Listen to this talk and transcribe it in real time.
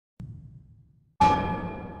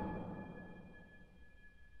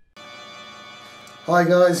Hi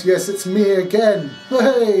guys, yes it's me again.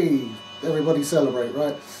 Hey! Everybody celebrate,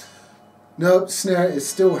 right? Nope, Snare is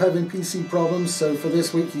still having PC problems, so for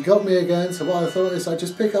this week he got me again. So what I thought is I'd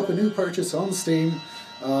just pick up a new purchase on Steam,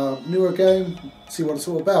 newer game, see what it's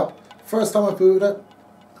all about. First time I booted it,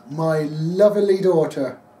 my lovely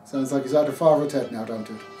daughter. Sounds like he's had a father Ted now, don't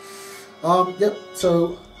it? Yep,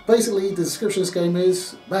 so basically the description of this game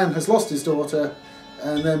is, man has lost his daughter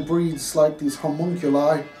and then breeds like these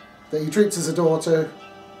homunculi that he treats as a daughter,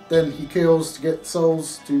 then he kills to get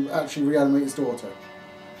souls to actually reanimate his daughter.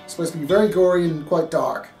 It's supposed to be very gory and quite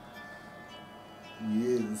dark.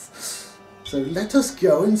 Yes. So let us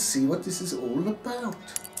go and see what this is all about.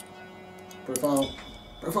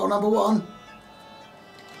 Profile number one.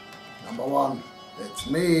 Number one. It's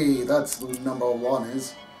me. That's who number one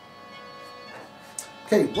is.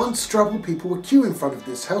 Okay, once troubled people would queue in front of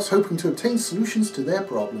this house hoping to obtain solutions to their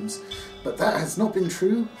problems. But that has not been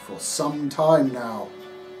true for some time now.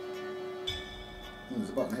 There's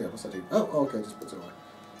a button here, what's that do? Oh, okay, just puts it away.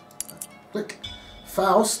 Click.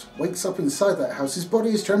 Faust wakes up inside that house. His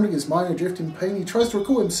body is trembling, his mind adrift in pain. He tries to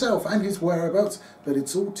recall himself and his whereabouts, but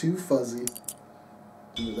it's all too fuzzy.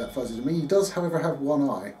 Not that fuzzy to me. He does, however, have one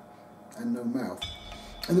eye and no mouth.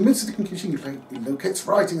 In the midst of the confusion, he locates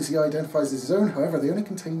writings he identifies as his own, however, they only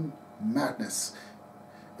contain madness.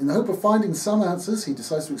 In the hope of finding some answers, he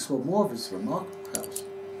decides to explore more of his remarkable house.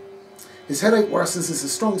 His headache worsens as a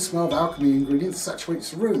strong smell of alchemy ingredients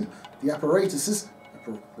saturates the room. The apparatuses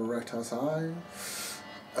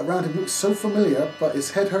around him look so familiar, but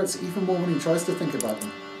his head hurts even more when he tries to think about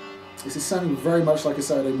them. This is sounding very much like a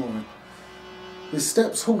Saturday morning. His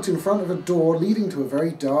steps halt in front of a door leading to a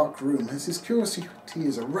very dark room. As his curiosity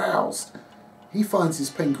is aroused, he finds his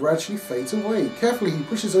pain gradually fades away. Carefully, he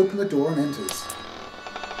pushes open the door and enters.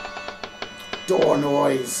 Door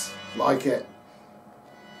noise. Like it.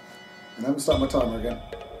 And I haven't started my timer again.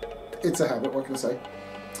 It's a habit, what can I say?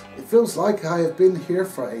 It feels like I have been here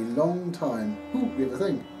for a long time. Ooh, we have a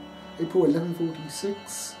thing. April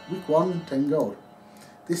 1146, week 1, 10 gold.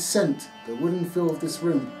 This scent, the wooden feel of this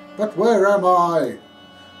room. But where am I?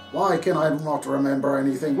 Why can I not remember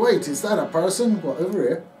anything? Wait, is that a person? What, over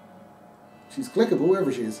here? She's clickable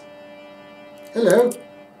wherever she is. Hello?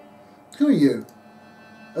 Who are you?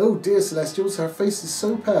 Oh dear Celestials, her face is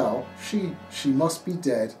so pale. She must be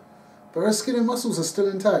dead. But her skin and muscles are still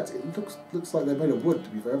intact. It looks like they're made of wood, to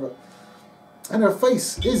be fair. But... And her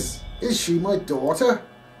face, is she my daughter?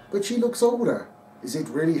 But she looks older. Is it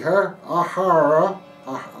really her? Ahara?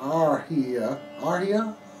 Arhia?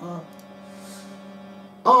 Arhia?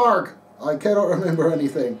 Arg! I cannot remember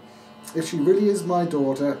anything. If she really is my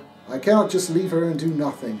daughter, I cannot just leave her and do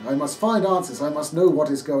nothing. I must find answers. I must know what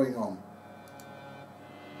is going on.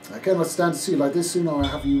 I cannot stand to see you like this. Soon I'll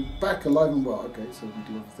have you back alive and well. Okay, so we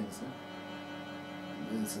do other things there.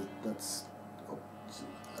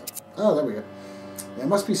 Oh, there we go. There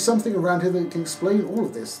must be something around here that can explain all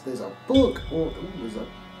of this. There's a book. Or there's a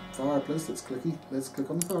fireplace that's clicky. Let's click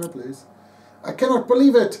on the fireplace. I cannot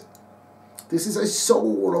believe it. This is a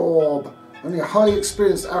soul orb. Only a highly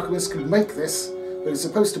experienced alchemist could make this, but it's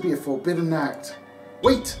supposed to be a forbidden act.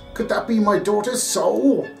 Wait, could that be my daughter's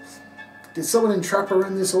soul? Did someone entrap her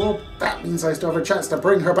in this orb? That means I still have a chance to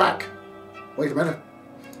bring her back. Wait a minute.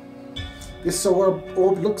 This soul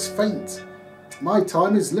orb looks faint. My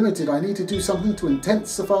time is limited. I need to do something to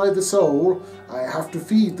intensify the soul. I have to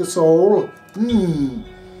feed the soul.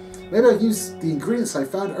 Maybe I use the ingredients I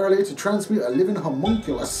found earlier to transmute a living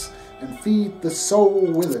homunculus and feed the soul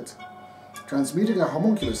with it. Transmuting a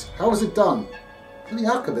homunculus. How is it done? The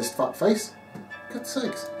alchemist, fuckface. God's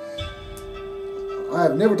sakes. I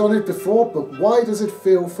have never done it before, but why does it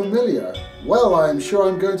feel familiar? Well, I am sure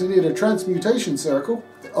I'm going to need a transmutation circle,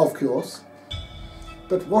 of course.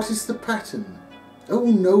 But what is the pattern? Oh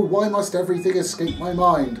no, why must everything escape my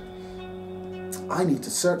mind? I need to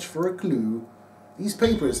search for a clue. These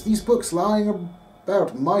papers, these books lying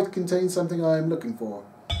about might contain something I am looking for.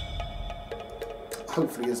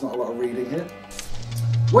 Hopefully there's not a lot of reading here.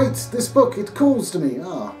 Wait, this book, it calls to me.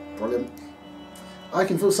 Ah, brilliant. I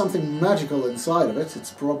can feel something magical inside of it.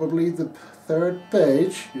 It's probably the third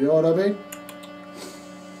page. You know what I mean?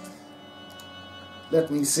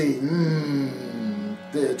 Let me see.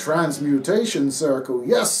 The transmutation circle.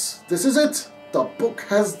 Yes, this is it. The book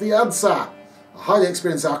has the answer. A highly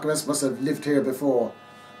experienced alchemist must have lived here before.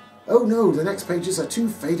 Oh no, the next pages are too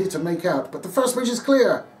faded to make out, but the first page is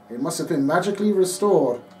clear. It must have been magically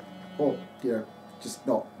restored. Or, you know, just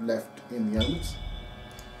not left in the elements.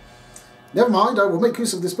 Never mind, I will make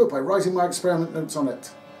use of this book by writing my experiment notes on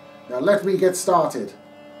it. Now let me get started.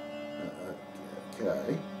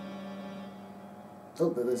 Okay. Oh,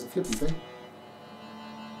 there's a flippy thing.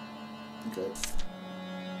 Okay.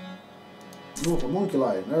 No,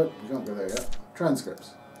 homunculi. No, we can't go there yet.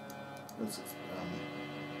 Transcripts. What's it?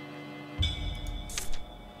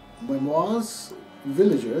 Memoirs.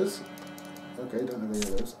 Villagers. Okay, don't have any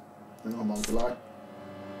of those. No homunculi.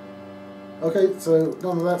 Okay, so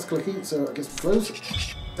none of that's clicky, so I guess we close.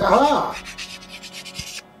 Aha!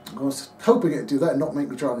 I was hoping it'd do that and not make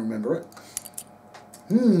me try and remember it.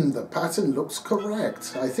 The pattern looks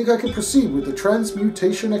correct. I think I can proceed with the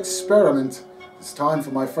transmutation experiment. It's time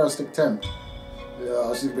for my first attempt.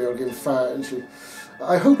 Yeah, she's going to be able to get fat, isn't she?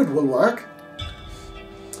 I hope it will work.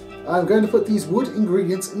 I'm going to put these wood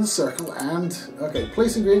ingredients in the circle and... Okay,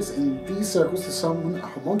 place ingredients in these circles to summon a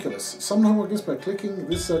homunculus. Summon a homunculus by clicking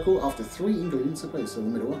this circle after 3 ingredients are placed. So the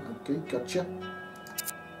middle one. Okay, gotcha.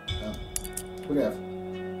 What do we have?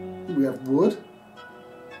 We have wood.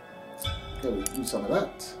 Okay, we use some of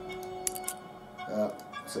that.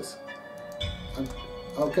 What's this?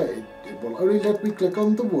 Okay, it will only let me click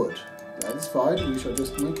on the wood. That is fine. We shall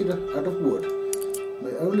just make it out of wood.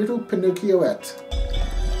 My own little Pinocchioette.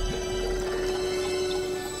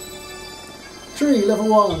 Tree, level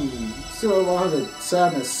 1. 0 100.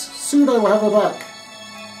 Sadness. Soon I will have her back.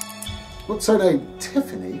 What's her name?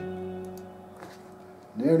 Tiffany?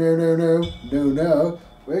 No, no, no, no. No, no.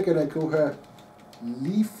 We're going to call her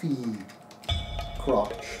Leafy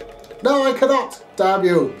Crotch. No, I cannot! Damn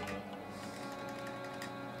you!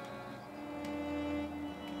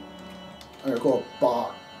 I'm going to call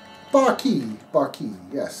her Barky. Barky,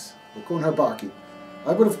 yes. We're calling her Barky.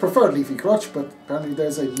 I would have preferred Leafy Crotch, but apparently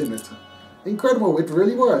there's a limit. Incredible, it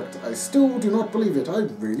really worked. I still do not believe it. I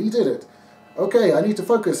really did it. Okay, I need to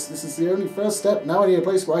focus. This is the only first step. Now I need a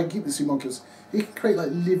place where I can keep this homunculus. You can create like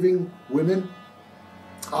living women.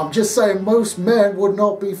 I'm just saying most men would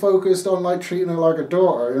not be focused on like treating her like a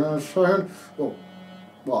daughter, you know what I'm saying?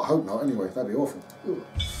 Well, I hope not anyway, that'd be awful. Ugh.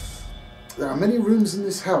 There are many rooms in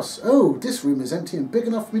this house. Oh, this room is empty and big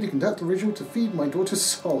enough for me to conduct a ritual to feed my daughter's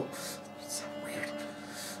soul. So weird.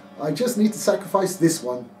 I just need to sacrifice this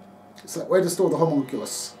one. It's like where to store the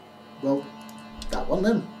homunculus. Well, that one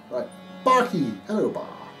then. Right. Barky. Hello, Bar.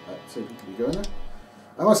 Right, so we can go in there.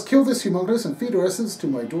 I must kill this homunculus and feed her essence to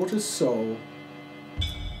my daughter's soul.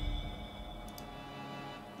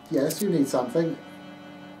 Yes, you need something.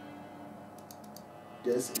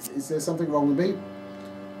 Yes, is there something wrong with me?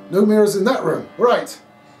 No mirrors in that room. Right.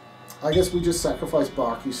 I guess we just sacrifice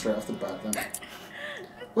Barky straight off the bat then.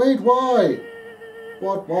 Wait, why?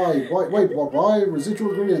 What, why? Wait, what, why? Residual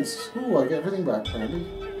ingredients. Ooh, I get everything back, apparently.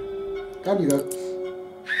 Down you go.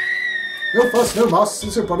 No fuss, no muss.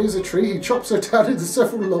 Since her body is a tree, he chops her down into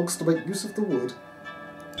several logs to make use of the wood.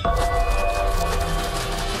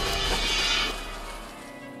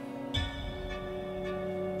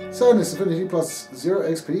 Sadness affinity plus 0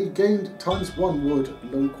 XP, gained times 1 wood,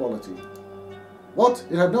 low quality. What?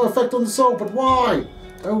 It had no effect on the soul, but why?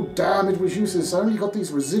 Oh damn, it was useless. I only got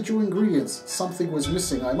these residual ingredients. Something was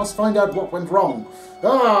missing. I must find out what went wrong.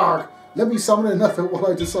 Ah! Let me summon another while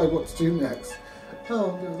I decide what to do next.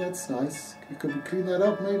 Oh, no, that's nice. Could we clean that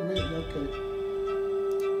up? Maybe, okay.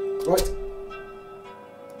 Right.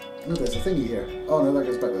 Oh, there's a thingy here. Oh no, that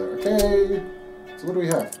goes back there. Okay. So what do we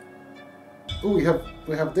have? Oh,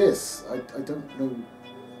 we have this. I don't know.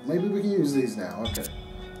 Maybe we can use these now. Okay.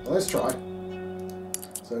 Well, let's try.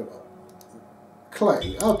 So,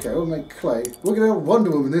 clay. Okay, we'll make clay. We're going to have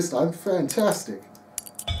Wonder Woman this time. Fantastic.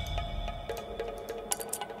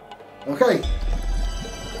 Okay.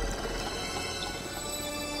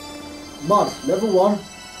 Mud, level 1.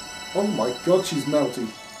 Oh my god, she's melty.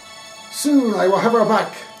 Soon I will have her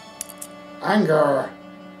back. Anger.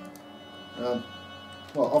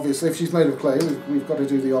 Well, obviously, if she's made of clay, we've got to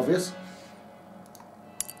do the obvious.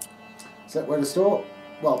 Is that where to store?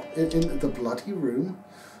 Well, in the bloody room.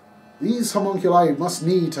 These homunculi must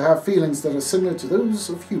need to have feelings that are similar to those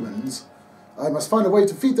of humans. I must find a way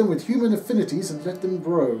to feed them with human affinities and let them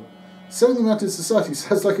grow. Selling them out in society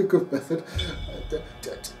sounds like a good method.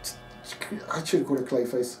 I should have called her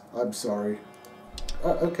Clayface. I'm sorry.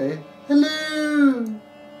 Okay. Hello!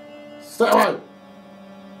 Stay away!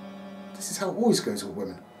 This is how it always goes with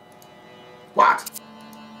women. What?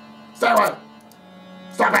 Stay away!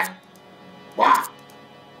 Stop it! What?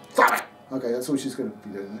 Stop it! Okay, that's all she's going to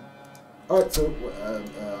be doing there. Alright, so,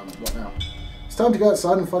 what now? It's time to go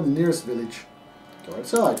outside and find the nearest village. Go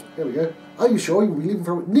outside. Here we go. Are you sure you'll be leaving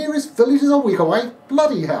for... Nearest village is a week away?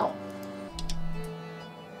 Bloody hell!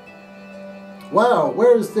 Wow,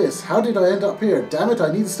 where is this? How did I end up here? Damn it,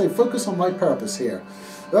 I need to stay focused on my purpose here.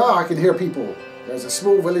 Ah, I can hear people. There's a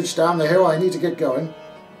small village down the hill. I need to get going.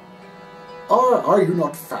 Are you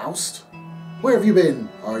not Faust? Where have you been?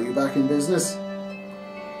 Are you back in business?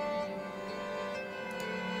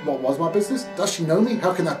 What was my business? Does she know me?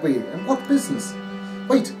 How can that be? And what business?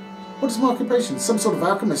 Wait, what is my occupation? Some sort of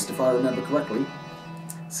alchemist, if I remember correctly.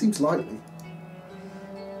 Seems likely.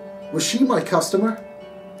 Was she my customer?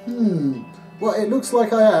 Well, it looks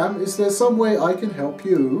like I am. Is there some way I can help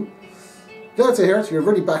you? Glad to hear it. You're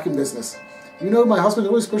really back in business. You know, my husband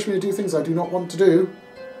always pushed me to do things I do not want to do.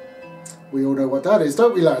 We all know what that is,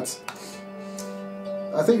 don't we, lads?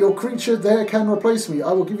 I think your creature there can replace me.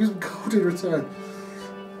 I will give you some gold in return.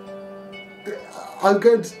 I'm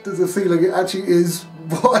good to the feeling it actually is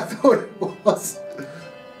what I thought it was.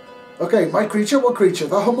 Okay, my creature, what creature?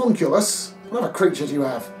 The homunculus? What other creature do you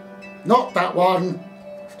have? Not that one!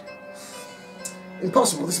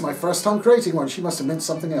 Impossible, this is my first time creating one. She must have meant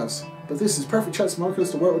something else. But this is perfect chance for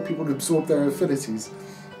homunculus to work with people to absorb their affinities.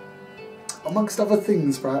 Amongst other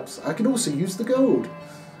things, perhaps. I can also use the gold.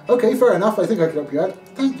 Okay, fair enough. I think I can help you out.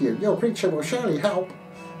 Thank you. Your creature will surely help.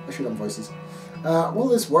 I should have voices. Will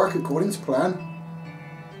this work according to plan?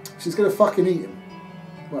 She's going to fucking eat him.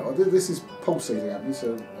 Well, this is pulsating at me,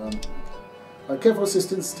 so... careful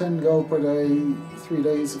assistance, 10 gold per day, 3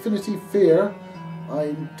 days. Affinity, fear.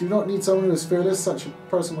 I do not need someone who is fearless. Such a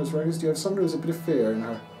person was reckless. Do you have someone who has a bit of fear in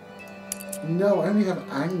her? No, I only have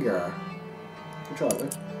anger. We'll try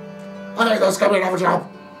it. Okay, let's go and have a job.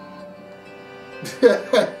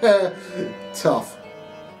 Tough.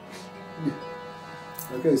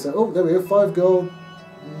 Okay, so oh, there we go. 5 gold.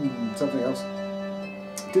 Something else.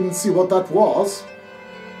 Didn't see what that was.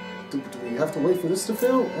 Do we have to wait for this to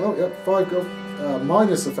fill? Oh, yep, 5 gold.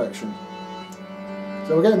 Minus affection.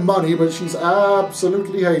 So we're getting money, but she's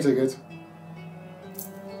absolutely hating it.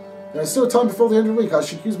 There's still time before the end of the week. I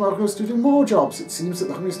should use my homunculus to do more jobs. It seems that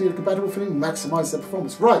the homunculus need a compatible feeling to maximise their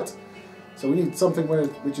performance. Right. So we need something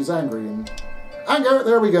which is angry. And anger,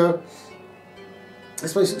 there we go.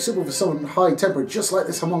 It's basically simple for someone high-tempered, just like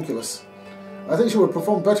this homunculus. I think she would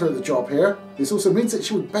perform better at the job here. This also means that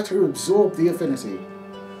she would better absorb the affinity.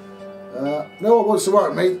 No one wants to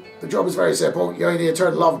work, mate. The job is very simple. You only need to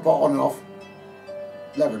turn the lava pot on and off.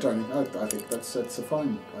 Lever turning. I think that's a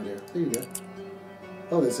fine idea. There you go.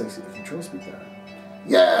 Oh, there's actually a control speed there.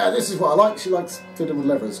 Yeah, this is what I like. She likes fiddling with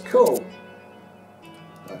levers. Cool.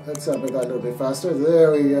 Let's make that a little bit faster.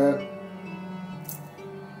 There we go.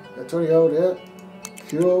 Got 20 gold, yeah.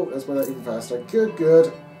 Cool. Let's make that even faster. Good,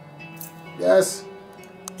 good. Yes.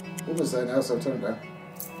 Almost there now, so I'll turn it down.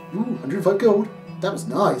 Ooh, 105 gold. That was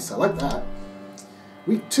nice. I like that.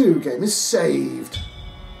 Week 2 game is saved.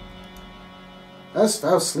 As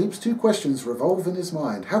Faust sleeps, 2 questions revolve in his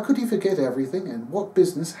mind. How could he forget everything, and what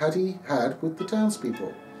business had he had with the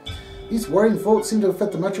townspeople? These worrying thoughts seem to have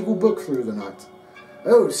fed the magical book through the night.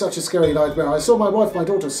 Oh, such a scary nightmare. I saw my wife and my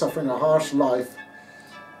daughter suffering a harsh life.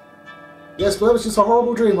 Yes, but that was just a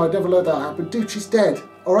horrible dream. I'd never let that happen. Dude, she's dead.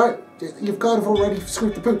 Alright? You've kind of already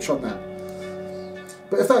screwed the pooch on that.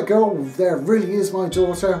 But if that girl there really is my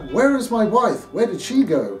daughter, where is my wife? Where did she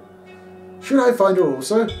go? Should I find her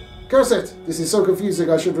also? Curse it! This is so confusing.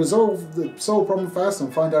 I should resolve the soul problem fast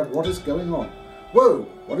and find out what is going on. Whoa!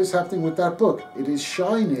 What is happening with that book? It is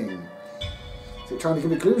shining. Is it trying to give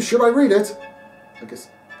me clues? Should I read it? I guess,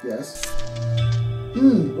 yes.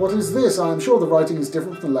 What is this? I am sure the writing is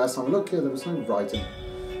different from the last time I looked here. There was no writing.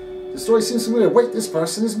 The story seems familiar. Wait, this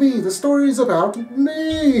person is me. The story is about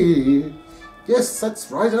me. Yes, that's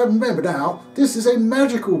right. I remember now. This is a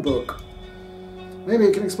magical book. Maybe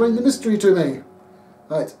it can explain the mystery to me.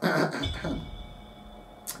 Right.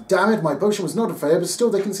 Damn it, my potion was not a failure, but still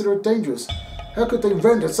they consider it dangerous. How could they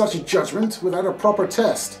render such a judgment without a proper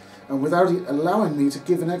test, and without allowing me to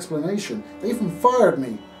give an explanation? They even fired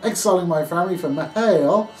me, exiling my family from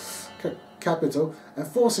Mahale capital, and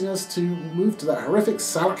forcing us to move to that horrific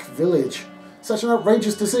Salak village. Such an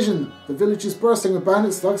outrageous decision. The village is bursting with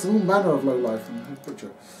bandits, thugs, and all manner of lowlife.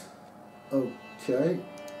 Picture. Okay,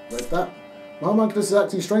 read that. My homunculus is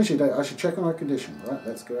acting strangely today. I should check on her condition. Right,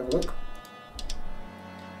 let's go have a look.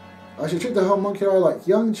 I should treat the homunculi like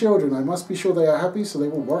young children. I must be sure they are happy, so they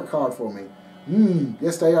will work hard for me.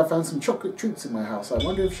 Yesterday I found some chocolate treats in my house. I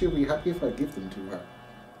wonder if she'll be happy if I give them to her.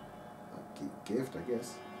 A gift, I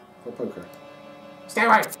guess. For poker. Stay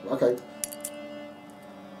away! Okay.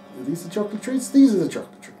 Are these the chocolate treats? These are the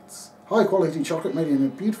chocolate treats. High quality chocolate made into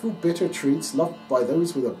beautiful bitter treats loved by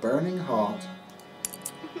those with a burning heart.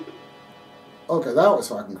 Okay, that was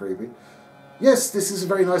fucking creepy. Yes, this is a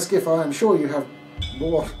very nice gift. I am sure you have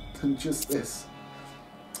more than just this.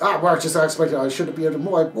 Well, just as I expected. I should have been able to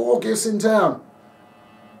buy more gifts in town.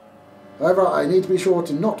 However, I need to be sure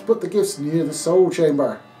to not put the gifts near the soul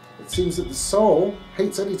chamber. It seems that the soul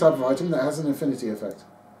hates any type of item that has an affinity effect.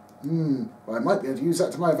 Well, I might be able to use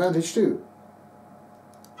that to my advantage too.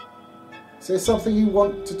 Is there something you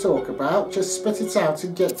want to talk about? Just spit it out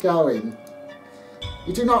and get going.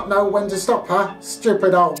 You do not know when to stop, huh?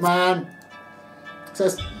 Stupid old man.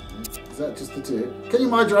 Says, is that just the two? Can you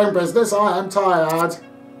mind your own business? I am tired.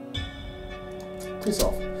 Piss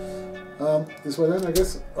off. This way then, I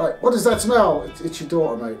guess. Right, what does that smell? It's your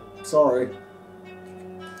daughter, mate. Sorry.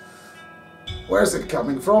 Where's it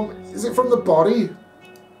coming from? Is it from the body?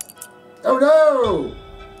 Oh no!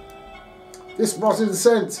 This rotten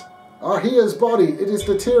scent. Ahia's body. It is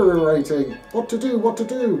deteriorating. What to do? What to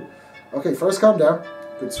do? Okay, first calm down.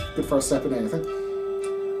 Good first step in anything.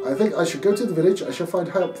 I think I should go to the village. I shall find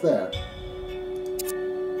help there.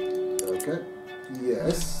 Okay.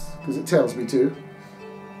 Yes, because it tells me to.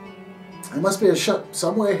 There must be a shop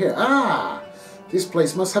somewhere here. Ah! This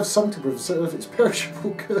place must have something to preserve its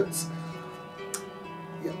perishable goods.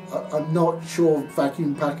 Yeah, I'm not sure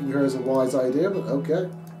vacuum packing her is a wise idea, but okay.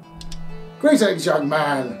 Greetings, young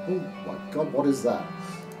man! Oh my god, what is that?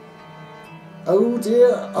 Oh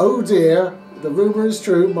dear, oh dear. The rumour is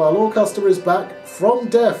true. My Lord Customer is back. From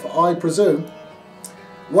death, I presume.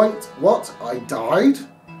 Wait, what? I died?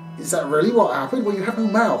 Is that really what happened? Well, you have no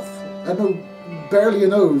mouth. And no, barely a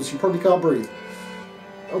nose. You probably can't breathe.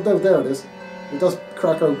 Oh, no, there it is. It does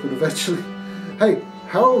crack open eventually. Hey,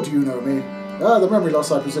 how do you know me? Ah, the memory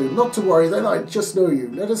loss, I presume. Not to worry, then I just know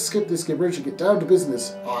you. Let us skip this gibberish and get down to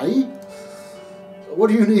business. Aye? What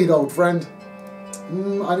do you need, old friend?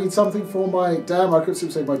 I need something for my... Damn, I could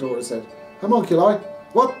say my daughter said. Homunculi?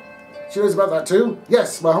 What? She knows about that too?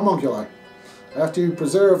 Yes, my homunculi. I have to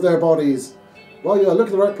preserve their bodies. Well, you are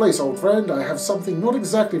looking in the right place, old friend. I have something not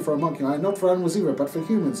exactly for homunculi, not for animals either, but for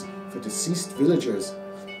humans, for deceased villagers.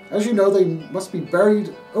 As you know, they must be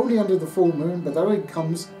buried only under the full moon, but that only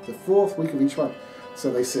comes the 4th week of each month. So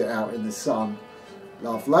they sit out in the sun.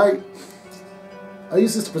 Lovely. I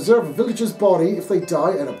use this to preserve a villager's body if they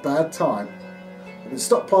die at a bad time. I've been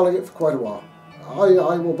stockpiling it for quite a while.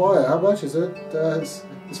 I will buy it. How much is it?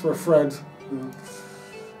 It's for a friend.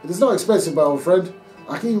 It is not expensive, my old friend.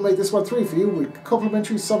 I can even make this one 3 for you with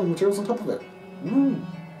complimentary summoning materials on top of it.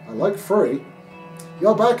 I like free.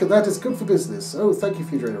 You're back and that is good for business. Oh, thank you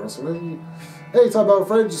for your generosity. Anytime, my old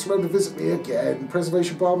friend, just remember to visit me again.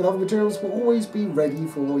 Preservation balm and other materials will always be ready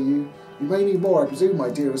for you. You may need more, I presume, my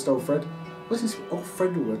dearest old friend. What's this old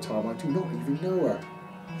friend all the time? I do not even know her.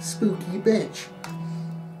 Spooky bitch.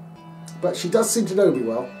 But she does seem to know me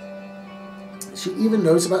well. She even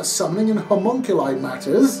knows about summoning and homunculi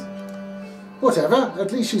matters. Whatever,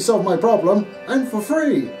 at least she solved my problem, and for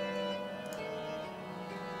free.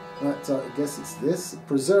 Right, I guess it's this.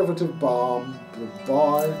 Preservative balm.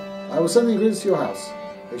 Goodbye. I will send the ingredients to your house.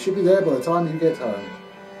 They should be there by the time you get home.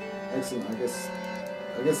 Excellent, I guess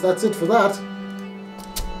that's it for that.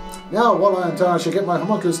 Now, while I am down, I should get my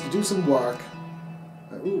homunculus to do some work.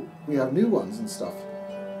 Ooh, we have new ones and stuff.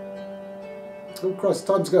 Oh Christ,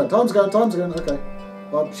 time's going, time's going, time's going. Okay.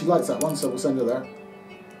 Well, she likes that one, so we'll send her there.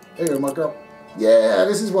 There you go, my girl. Yeah,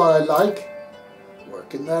 this is what I like.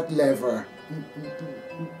 Working that lever.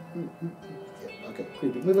 Yeah, okay,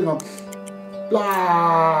 creepy. Moving on. Blah.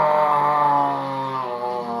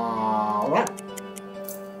 Right.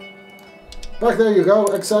 Back there you go,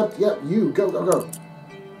 except, yep, you go, go, go.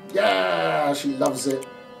 Yeah, she loves it.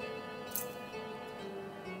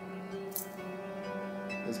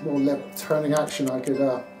 There's more left turning action I could,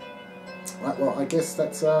 right, well, I guess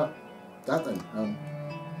that's, that then.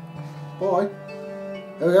 Bye.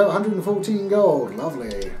 There we go, 114 gold,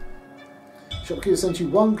 lovely. Shopkeeper sent you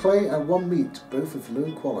 1 clay and 1 meat, both of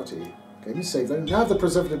low quality. Okay, me save though. Now I have the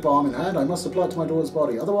preservative balm in hand, I must apply it to my daughter's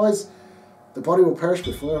body, otherwise the body will perish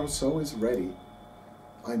before her soul is ready.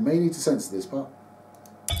 I may need to censor this part.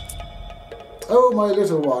 Oh, my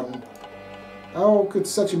little one. How could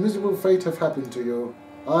such a miserable fate have happened to you?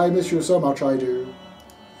 I miss you so much, I do.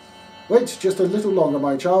 Wait just a little longer,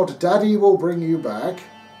 my child. Daddy will bring you back.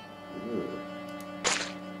 Ooh.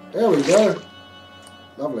 There we go.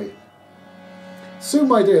 Lovely. Soon,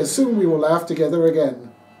 my dear, soon we will laugh together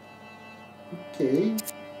again. Okay.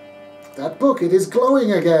 That book, it is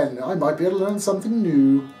glowing again. I might be able to learn something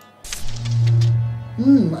new.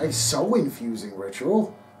 A soul infusing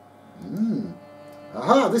ritual.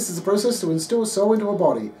 Aha, this is the process to instill a soul into a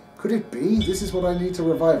body. Could it be? This is what I need to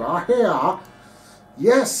revive. Ah, here.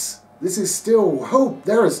 Yes, this is still hope.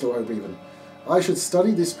 There is still hope even. I should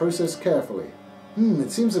study this process carefully. It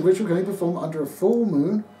seems the ritual can be performed under a full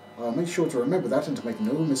moon. I'll make sure to remember that and to make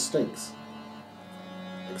no mistakes.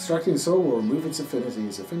 Extracting soul will remove its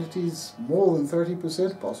affinities. Affinities more than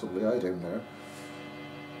 30%? Possibly, I don't know.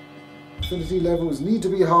 Affinity levels need to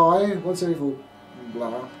be high. Once every 4...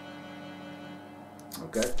 blah.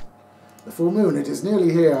 Okay. The full moon, it is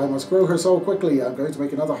nearly here. I must grow her soul quickly. I'm going to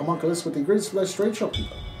make another homunculus with the ingredients for that strange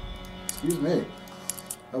shopkeeper. Excuse me.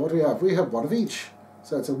 What do we have? We have one of each.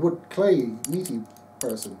 So it's a wood clay meaty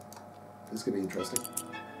person. This could be interesting.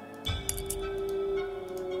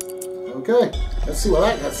 Okay, let's see what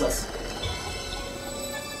that gets us.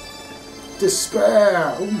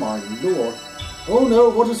 Despair! Oh my lord. Oh no,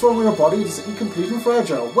 what is wrong with her body? It is incomplete and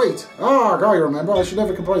fragile. Wait! I remember. I should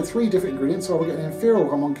never combine 3 different ingredients or I will get an inferior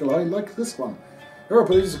homunculi like this one. Her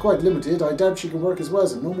abilities are quite limited. I doubt she can work as well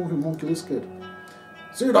as a normal homunculus could.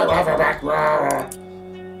 Soon I will have her back!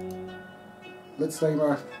 Let's name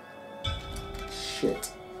her...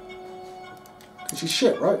 Shit. She's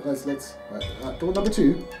shit, right? Let's right, door number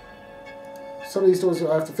 2. Some of these doors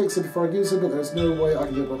I have to fix it before I use them, but there's no way I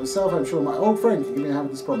can do it by myself. I'm sure my old friend can give me a hand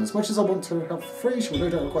with this problem. As much as I want to help for free, she will no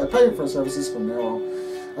doubt require payment for her services from now on.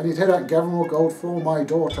 I need to head out and gather more gold for my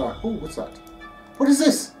daughter. Oh, what's that? What is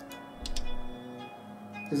this?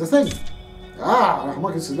 There's a thing. Ah,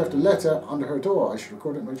 Marcus has left a letter under her door. I should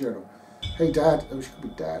record it in my journal. Hey, Dad. Oh, she could be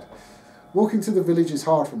Dad. Walking to the village is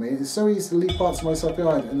hard for me. It's so easy to leave parts of myself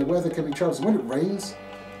behind, and the weather can be troublesome. When it rains,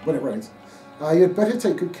 you'd better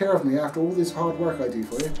take good care of me after all this hard work I do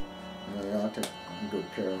for you. Yeah, I'll take good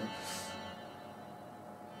care of her.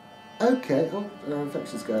 Okay. Oh, her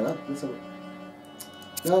infection's going up. Let's have it.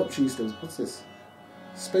 No, she still. What's this?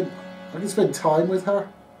 I can spend time with her.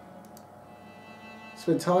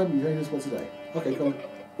 Spend time. You know, once a day. Okay, come on.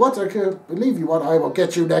 What? I can't believe you. What? I will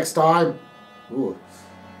get you next time. Ooh.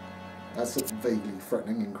 That's vaguely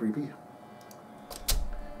threatening and creepy.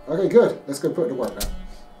 Okay, good. Let's go put it to work now.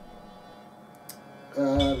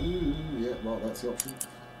 Yeah, well, that's the option.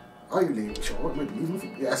 Are you leaving? Sure. Maybe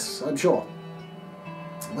leaving? Yes, I'm sure.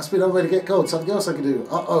 There must be no way to get gold. Something else I can do.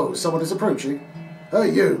 Uh-oh, someone is approaching. Hey,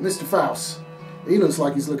 you, Mr. Faust. He looks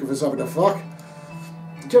like he's looking for something to fuck.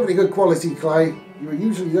 Do you have any good quality clay? You were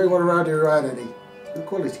usually the only one around here who had any. Good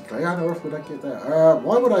quality clay? How on earth would I get that?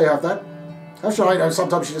 Why would I have that? How should I know?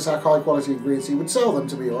 Sometimes you just have high quality ingredients. You would sell them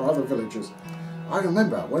to me or other villagers. I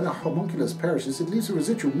remember, when a homunculus perishes, it leaves a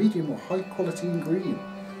residual medium or high quality ingredient.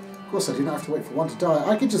 Of course, I didn't have to wait for one to die.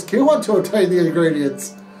 I could just kill one to obtain the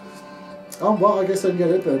ingredients. Well, I guess I can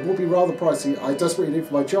get it, but it will be rather pricey. I desperately need it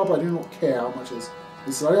for my job. I do not care how much it is.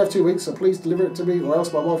 He said, I have 2 weeks, so please deliver it to me, or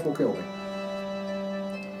else my wife will kill me.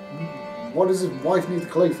 What does his wife need the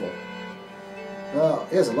clay for?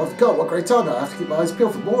 He has a lot of gold. What great time. I have to keep my eyes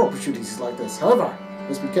peeled for more opportunities like this. However,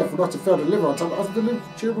 must be careful not to fail to deliver on time. After the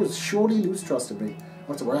delivery will surely lose trust in me.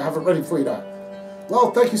 Not to worry, I have it ready for you now.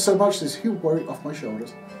 Well, thank you so much. This huge worry off my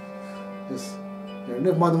shoulders. Yes. Yeah,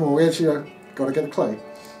 never mind the mortgage. Got to get the clay.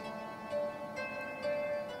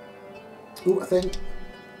 Ooh, I think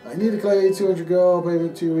I need a clay. 200 gold.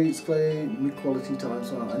 Payment 2 weeks. Clay mid-quality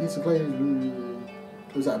times. I need some clay.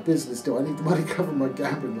 Was that a business deal? I need the money covering my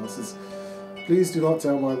gambling losses. Please do not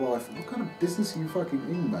tell my wife. What kind of business are you fucking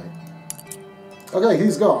in, mate? Okay,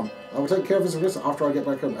 he's gone. I will take care of his risk after I get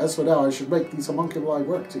back home. As for now, I should make these homunculi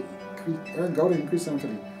work to earn gold and increase their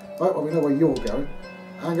infinity. Right, well, we know where you're going.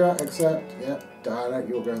 Anger, accept. Yeah, direct,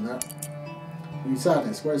 you're going there. We need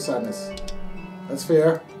sadness. Where's sadness? That's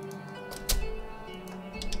fear.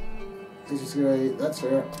 This is great. That's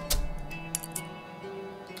fair.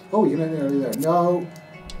 Oh, you're not nearly there. No.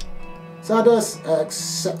 Sadness,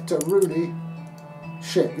 accept a Rooney.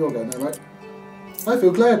 Shit, you're going there, right? I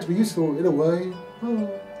feel glad to be useful in a way. Oh.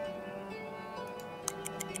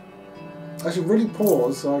 I should really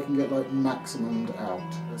pause so I can get like maximumed out.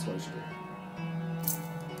 That's what I should do.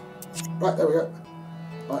 Right, there we go.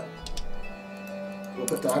 Right. We'll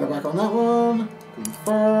put the item back on that one.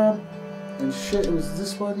 Confirm. And shit, it was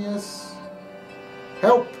this one, yes.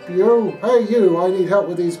 Help you! Hey you, I need help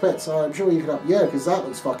with these pets. I'm sure you can help. Yeah, because that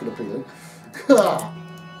looks fucking appealing.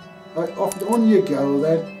 Right, off on you go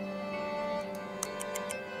then.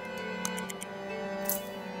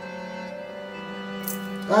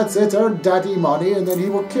 That's it, earn daddy money and then he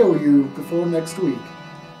will kill you before next week.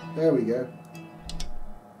 There we go.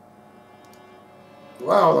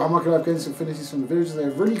 Wow, I'm not going to have gained some affinities from the villagers. They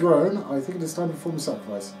have really grown. I think it is time to perform a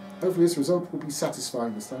sacrifice. Hopefully this result will be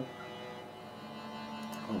satisfying this time.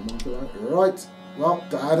 Right, well,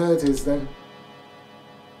 Dada it is then.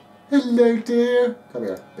 Hello, dear. Come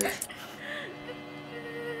here, bitch.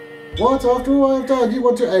 What? After all I've done, you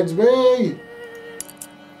want to end me?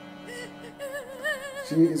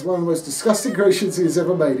 She is one of the most disgusting creations he has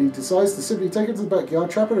ever made. He decides to simply take her to the backyard,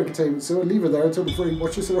 trap her in a containment cell, and leave her there until the brain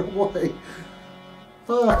washes her away.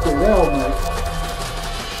 Fucking hell, mate.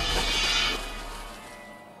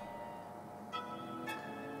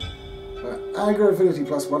 Aggro Affinity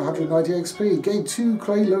plus 190 XP. Gain 2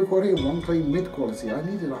 clay low quality and 1 clay mid quality. I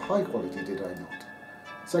needed a high quality, did I not?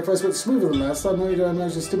 Sacrifice went smoother than last time. Not only did I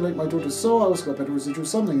manage to stimulate my daughter's soul, I also got better residual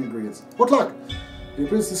summoning ingredients. What luck! It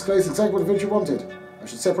appears this clay is exactly what the villager wanted. I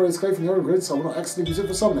should separate this clay from the other ingredients so I will not accidentally use it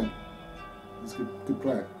for summoning. That's a good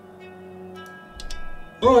plan.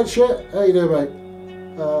 Right, shit. How you doing, mate?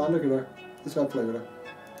 Look at her. Let's go play with her.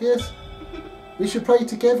 Yes? We should play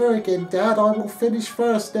together again, Dad. I will finish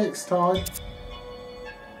first next time.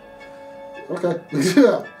 Okay.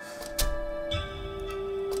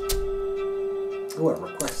 Oh, a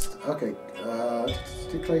request. Okay.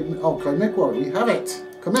 Claim Mechwarrior. We have it.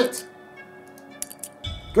 Commit.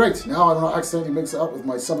 Great. Now I will not accidentally mix it up with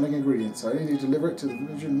my summoning ingredients. I need to deliver it to the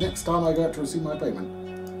villager next time I go out to receive my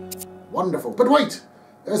payment. Wonderful. But wait!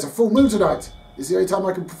 There's a full moon tonight. This is the only time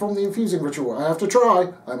I can perform the infusing ritual. I have to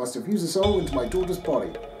try. I must infuse the soul into my daughter's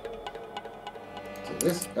body. See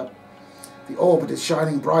this? Yep. The orb is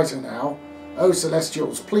shining brighter now. Oh,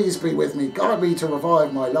 Celestials, please be with me. Guide me to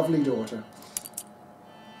revive my lovely daughter.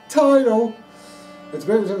 Title! It's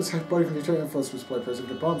better than his body from the trainer. First was supply present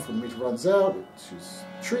demand for the meter runs out, which is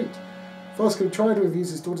a treat. First can try to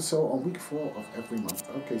infuse his daughter's soul on week 4 of every month.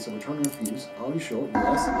 Okay, so we're trying to infuse. Are you sure?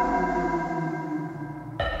 Yes.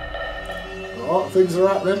 Oh, things are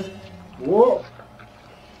happening. Whoa!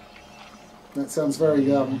 That sounds very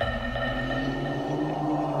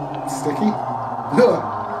sticky.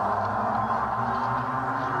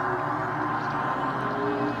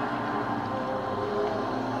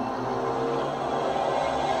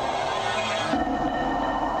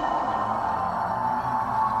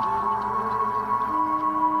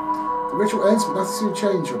 The ritual ends, but nothing seems to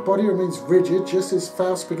change. Her body remains rigid just as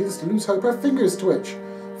Faust begins to lose hope. Her fingers twitch.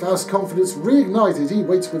 Faust's confidence reignited. He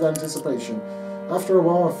waits with anticipation. After a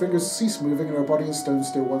while, her fingers cease moving and her body is stone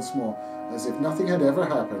still once more, as if nothing had ever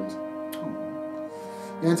happened.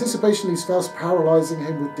 The anticipation leaves Faust paralyzing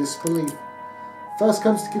him with disbelief. Faust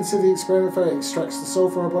comes to consider the experiment where he extracts the soul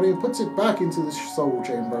from her body and puts it back into the soul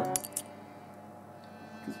chamber.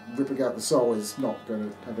 Ripping out the soul is not going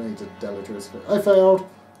to have any deleterious effect. I failed.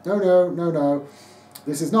 No.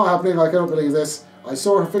 This is not happening. I cannot believe this. I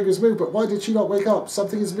saw her fingers move, but why did she not wake up?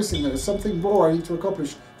 Something is missing. There is something more I need to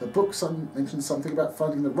accomplish. The book mentions something about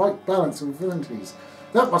finding the right balance of affinities.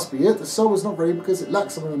 That must be it. The soul is not ready because it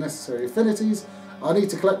lacks some of the necessary affinities. I need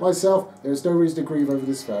to collect myself. There is no reason to grieve over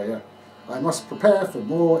this failure. I must prepare for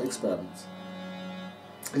more experiments.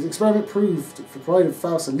 His experiment proved to provide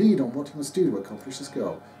Faust a lead on what he must do to accomplish his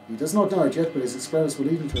goal. He does not know it yet, but his experiments will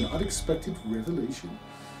lead him to an unexpected revelation.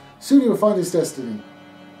 Soon he will find his destiny.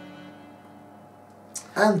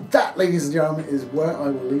 And that, ladies and gentlemen, is where I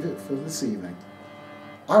will leave it for this evening.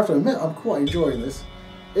 I have to admit, I'm quite enjoying this.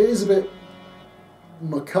 It is a bit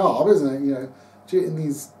macabre, isn't it? You know, treating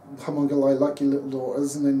these homunculi like your little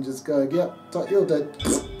daughters and then just going, yep, you're dead.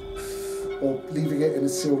 Or leaving it in a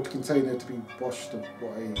sealed container to be washed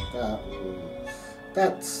away.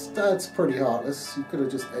 That's pretty heartless. You could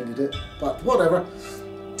have just ended it, but whatever.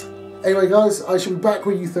 Anyway, guys, I shall be back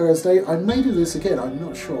with you Thursday. I may do this again, I'm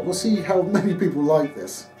not sure. We'll see how many people like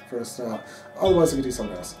this for a start. Otherwise, I can do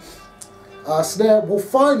something else. Snare will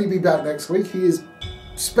finally be back next week. He is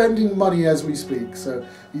spending money as we speak, so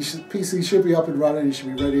PC should be up and running. He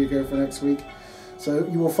should be ready to go for next week. So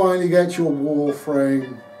you will finally get your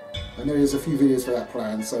Warframe. I know there's a few videos for that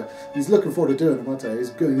planned, so he's looking forward to doing them, I'll tell you. He's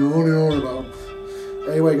going on and on about them.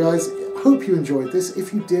 Anyway, guys, hope you enjoyed this.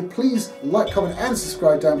 If you did, please like, comment and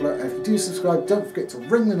subscribe down below. And if you do subscribe, don't forget to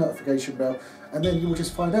ring the notification bell, and then you will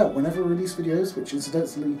just find out whenever we release videos, which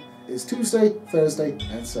incidentally is Tuesday, Thursday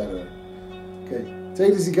and Saturday. Okay,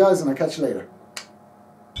 take it easy guys, and I'll catch you later.